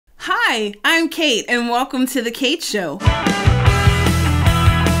Hi, I'm Kate, and welcome to The Kate Show.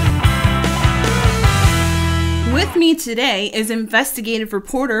 With me today is investigative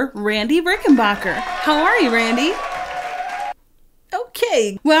reporter Randy Rickenbocker. How are you, Randy?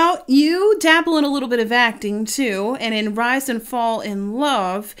 Okay, well, you dabble in a little bit of acting too, and in Rise and Fall in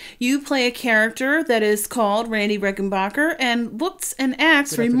Love, you play a character that is called Randy Rickenbocker and looks and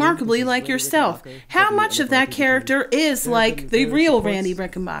acts remarkably like yourself. How much of that character is like the real Randy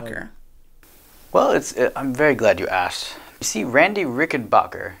Rickenbocker? Well, I'm very glad you asked. You see, Randy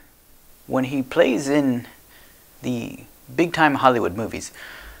Rickenbocker, when he plays in the big-time Hollywood movies,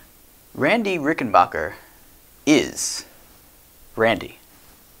 Randy Rickenbocker is Randy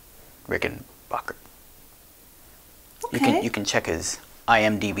Rickenbocker. Okay. You can check his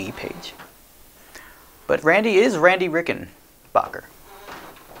IMDb page. But Randy is Randy Rickenbocker.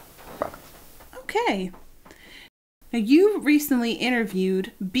 Okay. Now, you recently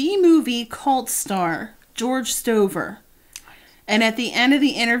interviewed B-movie cult star George Stover. And at the end of the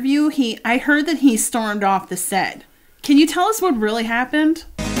interview, I heard that he stormed off the set. Can you tell us what really happened?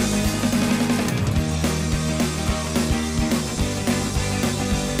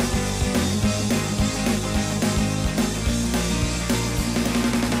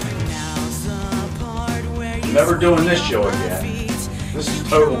 Never doing this show again. This is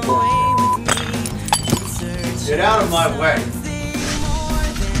total bullshit. Get out of my way.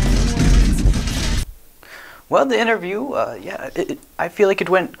 Well, the interview, I feel like it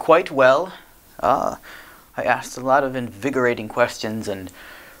went quite well. I asked a lot of invigorating questions, and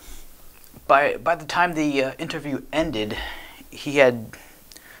by the time the interview ended, he had,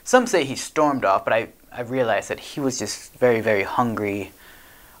 some say he stormed off, but I realized that he was just very, very hungry,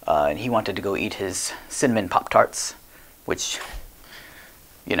 and he wanted to go eat his cinnamon Pop-Tarts, which,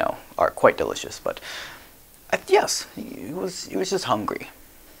 you know, are quite delicious. But yes, he was just hungry.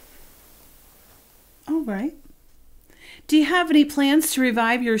 All right. Do you have any plans to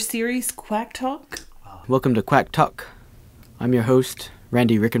revive your series Quack Talk? Welcome to Quack Talk. I'm your host,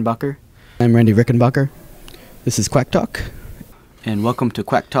 Randy Rickenbocker. I'm Randy Rickenbocker. This is Quack Talk. And welcome to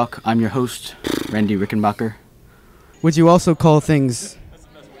Quack Talk. I'm your host, Randy Rickenbocker. Would you also call things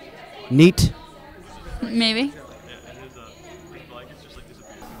neat? Maybe.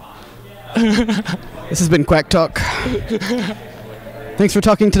 This has been Quack Talk. Thanks for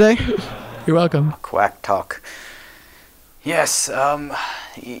talking today. You're welcome. Quack Talk. Yes,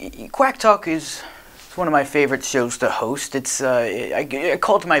 Quack Talk is one of my favorite shows to host. It's I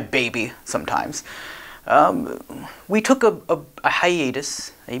call it my baby sometimes. We took a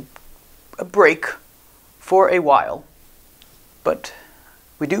hiatus, a break for a while, but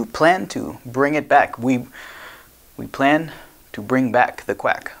we do plan to bring it back. We plan to bring back the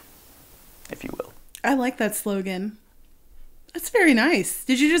quack, if you will. I like that slogan. That's very nice.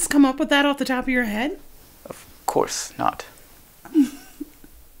 Did you just come up with that off the top of your head? Of course not.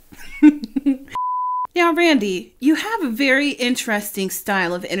 Now, Randy, you have a very interesting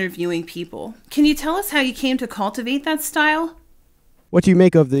style of interviewing people. Can you tell us how you came to cultivate that style? What do you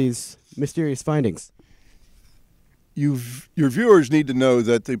make of these mysterious findings? Your viewers need to know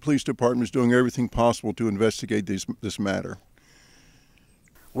that the police department is doing everything possible to investigate this matter.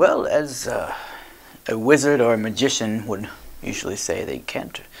 Well, as a wizard or a magician would usually say, they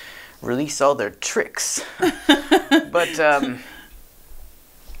can't release all their tricks. But,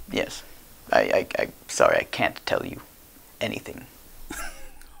 yes, I'm sorry, I can't tell you anything.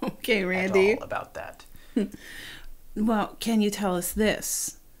 Okay, Randy. At all about that. Well, can you tell us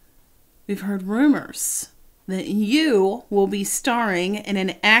this? We've heard rumors that you will be starring in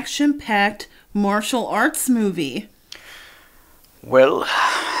an action-packed martial arts movie. Well,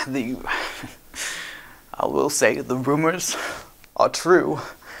 I will say the rumors are true.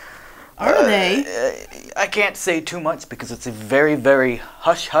 Are they? I can't say too much because it's a very, very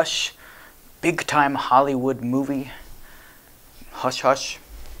hush-hush, big-time Hollywood movie. Hush-hush.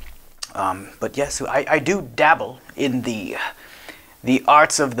 But yes, I do dabble in the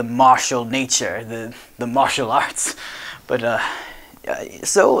arts of the martial nature, the martial arts. But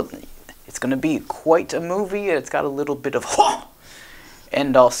so it's going to be quite a movie. It's got a little bit of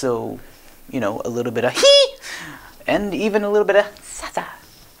and also, you know, a little bit of hee, and even a little bit of sa-sa.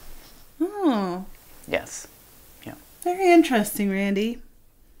 Oh. Yes. Yeah. Very interesting, Randy.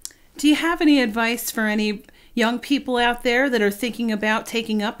 Do you have any advice for any young people out there that are thinking about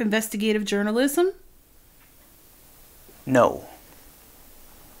taking up investigative journalism? No.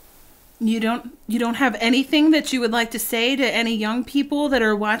 You don't have anything that you would like to say to any young people that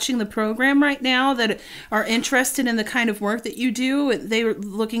are watching the program right now that are interested in the kind of work that you do? They are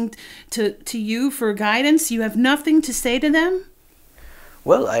looking to you for guidance. You have nothing to say to them?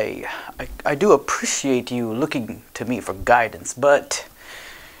 Well, I do appreciate you looking to me for guidance, but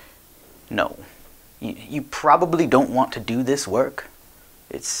no. You probably don't want to do this work.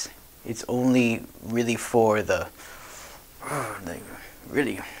 It's only really for the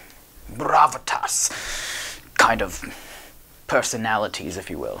really gravitas kind of personalities, if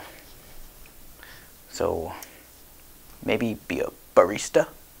you will. So maybe be a barista?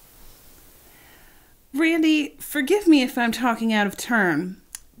 Randy, forgive me if I'm talking out of turn,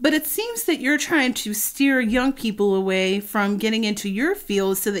 but it seems that you're trying to steer young people away from getting into your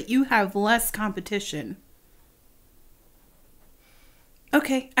field so that you have less competition.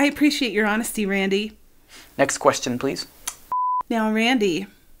 Okay, I appreciate your honesty, Randy. Next question, please. Now, Randy,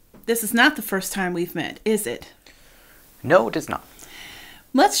 this is not the first time we've met, is it? No, it is not.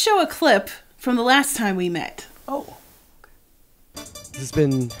 Let's show a clip from the last time we met. Oh. This has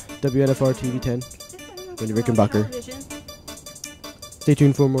been WNFR TV 10. Randy Rickenbocker. Stay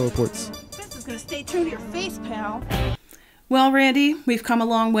tuned for more reports. This is going to stay true to your face, pal. Well, Randy, we've come a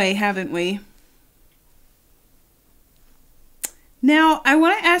long way, haven't we? Now, I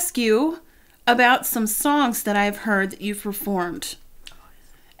want to ask you about some songs that I've heard that you've performed.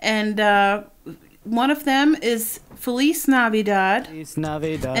 And one of them is Feliz Navidad, Feliz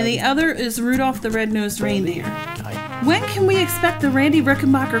Navidad. and the other is Rudolph the Red-Nosed Reindeer. When can we expect the Randy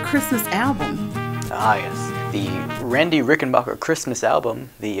Rickenbocker Christmas album? Ah, yes. The Randy Rickenbocker Christmas album,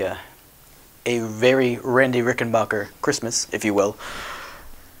 a very Randy Rickenbocker Christmas, if you will.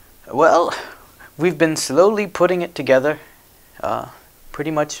 Well, we've been slowly putting it together,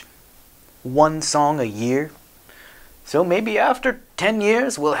 pretty much one song a year. So maybe after 10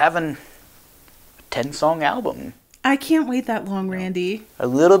 years, we'll have a 10-song album. I can't wait that long, Randy. A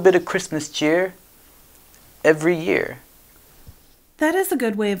little bit of Christmas cheer every year. That is a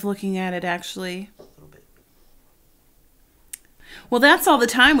good way of looking at it, actually. Well, that's all the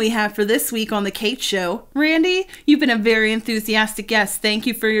time we have for this week on The Kate Show. Randy, you've been a very enthusiastic guest. Thank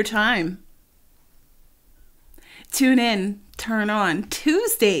you for your time. Tune in, turn on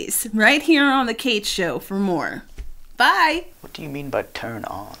Tuesdays right here on The Kate Show for more. Bye. What do you mean by turn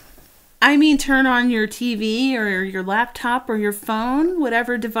on? I mean turn on your TV or your laptop or your phone,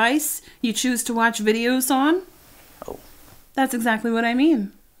 whatever device you choose to watch videos on. Oh. That's exactly what I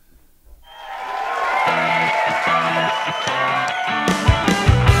mean.